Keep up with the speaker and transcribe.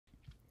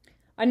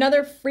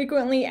Another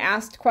frequently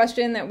asked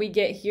question that we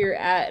get here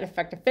at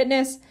Effective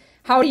Fitness: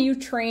 how do you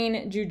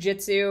train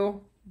jiu-jitsu,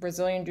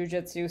 Brazilian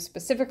jiu-jitsu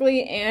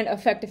specifically, and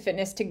effective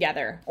fitness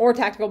together, or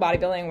tactical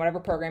bodybuilding, whatever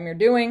program you're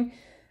doing?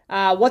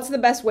 What's the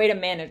best way to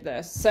manage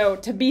this? So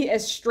to be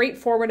as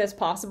straightforward as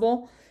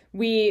possible,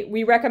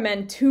 we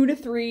recommend 2 to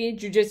 3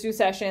 jiu-jitsu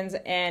sessions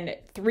and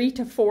 3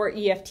 to 4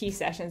 EFT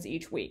sessions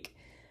each week.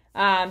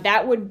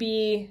 That would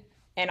be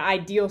an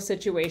ideal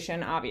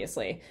situation,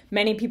 obviously.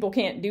 Many people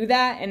can't do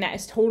that, and that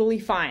is totally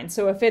fine.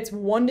 So if it's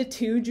 1 to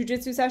 2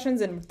 jiu-jitsu sessions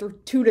and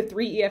 2 to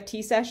 3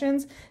 EFT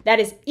sessions, that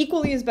is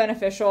equally as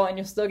beneficial, and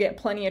you'll still get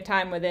plenty of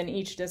time within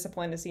each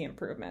discipline to see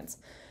improvements.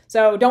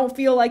 So don't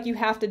feel like you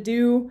have to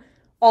do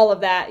all of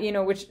that,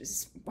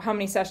 how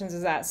many sessions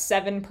is that?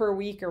 7 per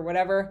week or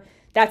whatever.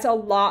 That's a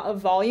lot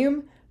of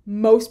volume.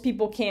 Most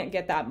people can't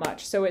get that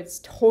much. So it's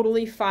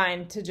totally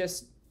fine to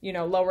just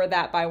lower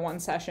that by 1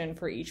 session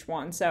for each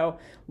one. So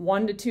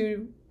 1 to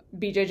 2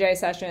 BJJ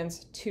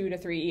sessions, 2 to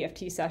 3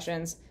 EFT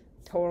sessions,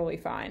 totally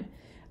fine.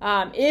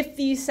 If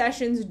these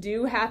sessions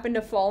do happen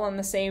to fall on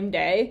the same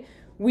day,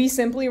 we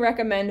simply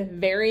recommend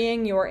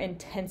varying your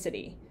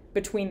intensity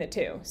between the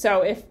two.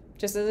 So if,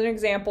 just as an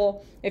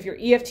example, if your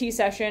EFT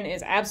session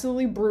is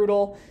absolutely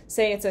brutal,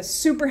 say it's a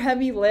super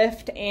heavy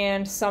lift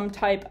and some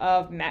type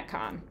of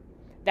Metcon,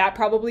 that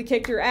probably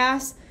kicked your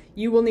ass,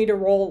 you will need to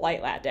roll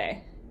light that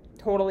day.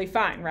 Totally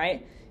fine,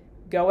 right?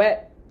 Go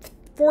at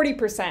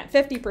 40%,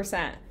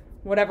 50%,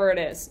 whatever it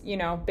is,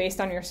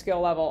 based on your skill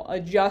level.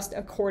 Adjust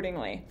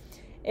accordingly.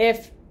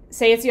 If,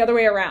 say it's the other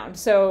way around,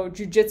 so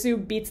jiu-jitsu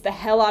beats the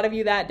hell out of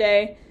you that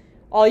day,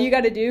 all you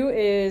got to do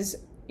is,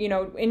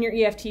 in your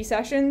EFT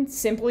session,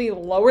 simply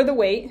lower the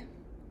weight.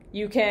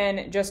 You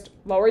can just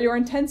lower your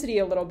intensity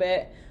a little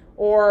bit,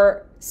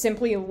 or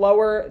simply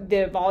lower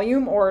the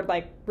volume, or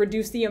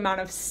reduce the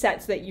amount of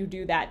sets that you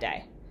do that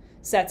day.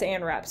 Sets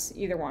and reps,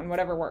 either one,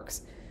 whatever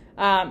works.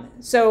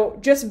 So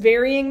just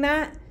varying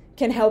that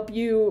can help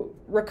you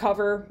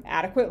recover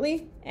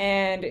adequately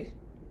and,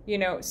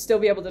 still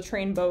be able to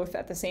train both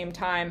at the same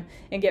time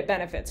and get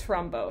benefits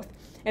from both.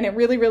 And it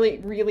really, really,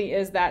 really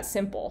is that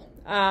simple.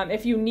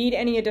 If you need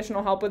any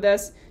additional help with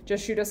this,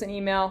 just shoot us an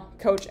email,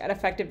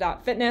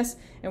 coach@effective.fitness,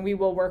 and we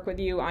will work with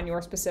you on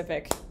your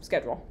specific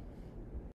schedule.